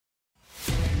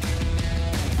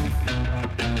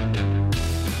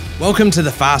Welcome to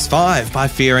the Fast Five by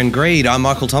Fear and Greed. I'm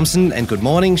Michael Thompson, and good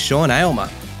morning, Sean Aylmer.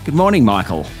 Good morning,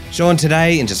 Michael. Sean,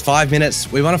 today, in just 5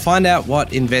 minutes, we want to find out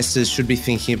what investors should be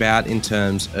thinking about in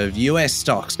terms of US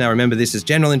stocks. Now, remember, this is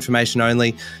general information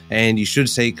only, and you should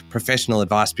seek professional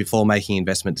advice before making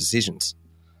investment decisions.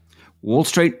 Wall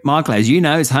Street, Michael, as you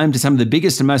know, is home to some of the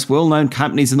biggest and most well-known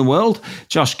companies in the world.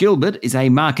 Josh Gilbert is a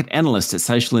market analyst at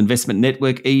social investment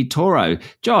network eToro.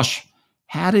 Josh,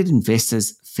 how did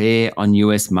investors fare on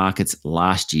US markets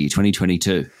last year,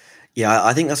 2022? Yeah,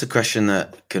 I think that's a question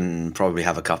that can probably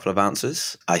have a couple of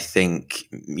answers. I think,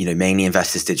 mainly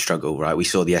investors did struggle, right? We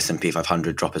saw the S&P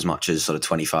 500 drop as much as sort of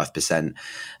 25%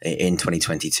 in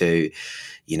 2022.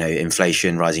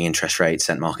 Inflation, rising interest rates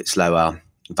sent markets lower.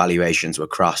 Valuations were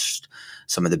crushed.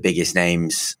 Some of the biggest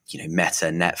names, Meta,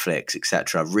 Netflix,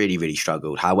 etc., really, really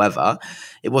struggled. However,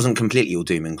 it wasn't completely all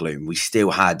doom and gloom. We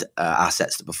still had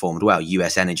assets that performed well.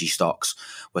 US energy stocks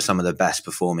were some of the best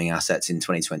performing assets in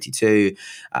 2022.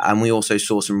 And we also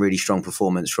saw some really strong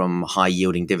performance from high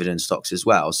yielding dividend stocks as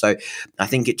well. So I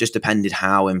think it just depended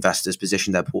how investors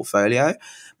positioned their portfolio.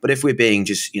 But if we're being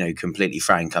just, completely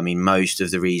frank, most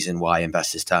of the reason why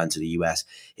investors turn to the US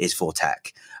is for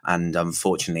tech. And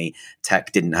unfortunately,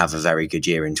 tech didn't have a very good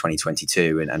year in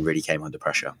 2022 and really came under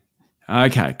pressure.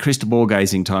 Okay, crystal ball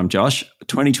gazing time, Josh.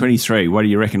 2023, what do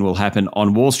you reckon will happen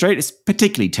on Wall Street? It's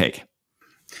particularly tech.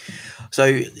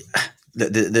 So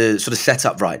the sort of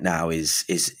setup right now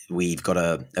is we've got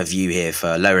a view here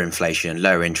for lower inflation,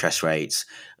 lower interest rates,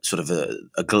 sort of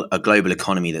a global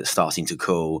economy that's starting to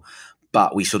cool.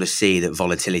 But we sort of see that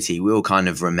volatility will kind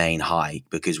of remain high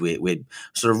because we're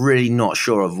sort of really not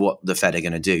sure of what the Fed are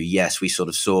going to do. Yes, we sort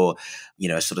of saw,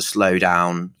 a sort of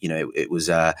slowdown. It was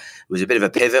a bit of a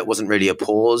pivot, wasn't really a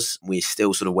pause. We're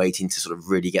still sort of waiting to sort of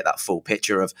really get that full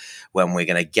picture of when we're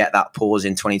going to get that pause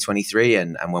in 2023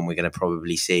 and when we're going to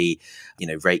probably see,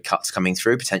 rate cuts coming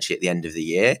through potentially at the end of the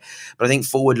year. But I think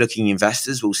forward-looking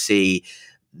investors will see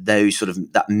those sort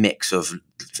of that mix of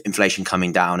inflation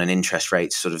coming down and interest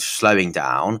rates sort of slowing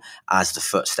down as the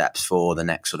footsteps for the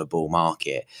next sort of bull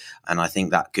market. And I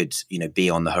think that could, be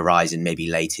on the horizon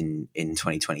maybe late in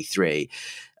 2023.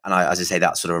 And as I say,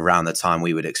 that's sort of around the time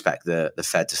we would expect the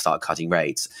Fed to start cutting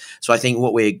rates. So I think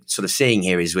what we're sort of seeing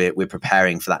here is we're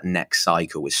preparing for that next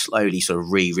cycle. We're slowly sort of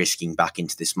re-risking back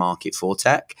into this market for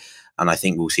tech. And I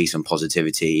think we'll see some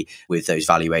positivity with those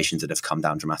valuations that have come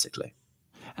down dramatically.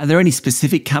 Are there any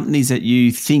specific companies that you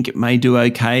think may do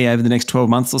okay over the next 12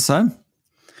 months or so?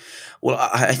 Well,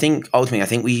 I think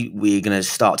ultimately, we're going to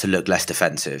start to look less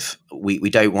defensive.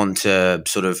 We don't want to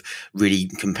sort of really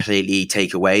completely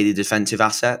take away the defensive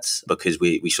assets because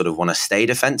we sort of want to stay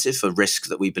defensive for risks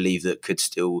that we believe that could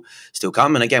still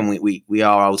come. And again, we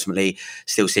are ultimately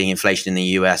still seeing inflation in the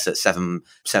US at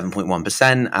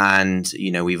 7.1%.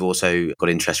 And, we've also got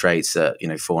interest rates at,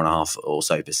 4.5% or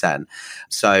so.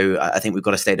 So I think we've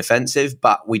got to stay defensive,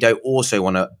 but we don't also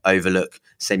want to overlook,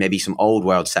 say, maybe some old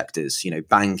world sectors,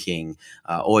 banking,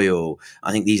 oil.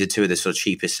 I think these are two of the sort of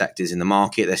cheapest sectors in the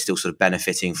market. They're still sort of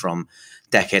benefiting from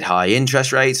decade high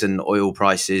interest rates and oil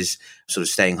prices sort of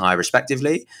staying high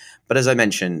respectively. But as I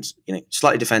mentioned,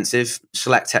 slightly defensive,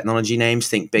 select technology names,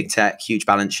 think big tech, huge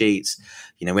balance sheets.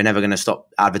 We're never going to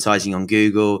stop advertising on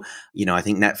Google. I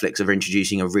think Netflix are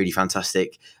introducing a really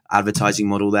fantastic advertising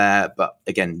model there. But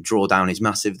again, drawdown is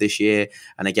massive this year.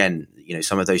 And again,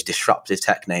 some of those disruptive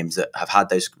tech names that have had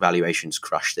those valuations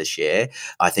crushed this year,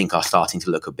 I think are starting to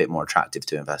look a bit more attractive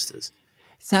to investors.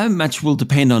 So much will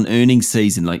depend on earnings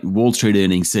season, like Wall Street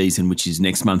earnings season, which is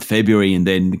next month, February, and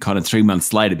then kind of 3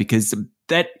 months later, because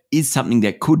that is something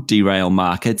that could derail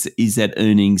markets, is that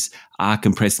earnings are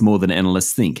compressed more than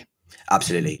analysts think.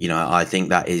 Absolutely. I think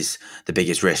that is the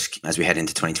biggest risk as we head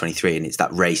into 2023. And it's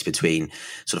that race between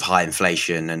sort of high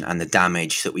inflation and the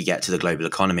damage that we get to the global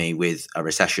economy with a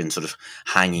recession sort of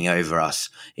hanging over us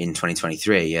in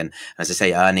 2023. And as I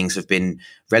say, earnings have been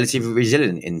relatively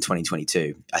resilient in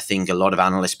 2022. I think a lot of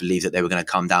analysts believe that they were going to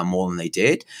come down more than they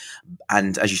did.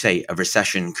 And as you say, a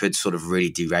recession could sort of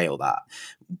really derail that.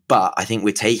 But I think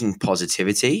we're taking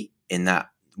positivity in that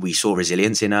we saw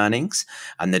resilience in earnings,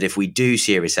 and that if we do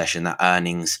see a recession, that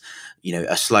earnings,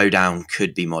 a slowdown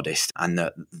could be modest, and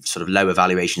the sort of lower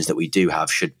valuations that we do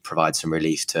have should provide some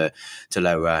relief to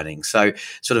lower earnings. So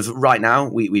sort of right now,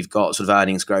 we've got sort of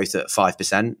earnings growth at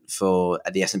 5% for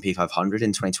the S&P 500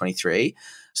 in 2023.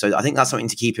 So I think that's something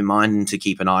to keep in mind and to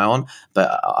keep an eye on.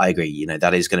 But I agree,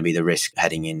 that is going to be the risk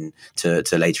heading in to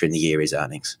later in the year is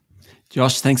earnings.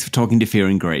 Josh, thanks for talking to Fear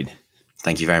and Greed.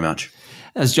 Thank you very much.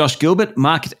 As Josh Gilbert,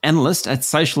 market analyst at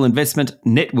social investment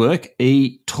network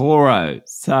eToro.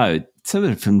 So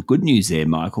some good news there,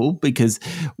 Michael, because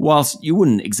whilst you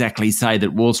wouldn't exactly say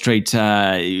that Wall Street,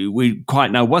 we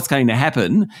quite know what's going to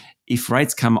happen, if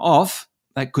rates come off,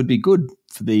 that could be good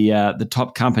for the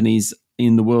top companies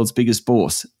in the world's biggest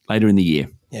bourse later in the year.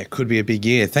 Yeah, it could be a big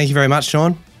year. Thank you very much,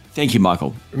 Sean. Thank you,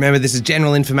 Michael. Remember, this is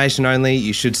general information only.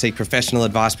 You should seek professional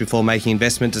advice before making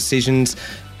investment decisions.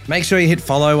 Make sure you hit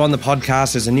follow on the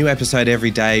podcast. There's a new episode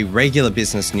every day, regular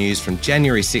business news from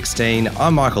January 16.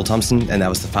 I'm Michael Thompson, and that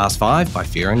was The Fast Five by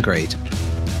Fear and Greed.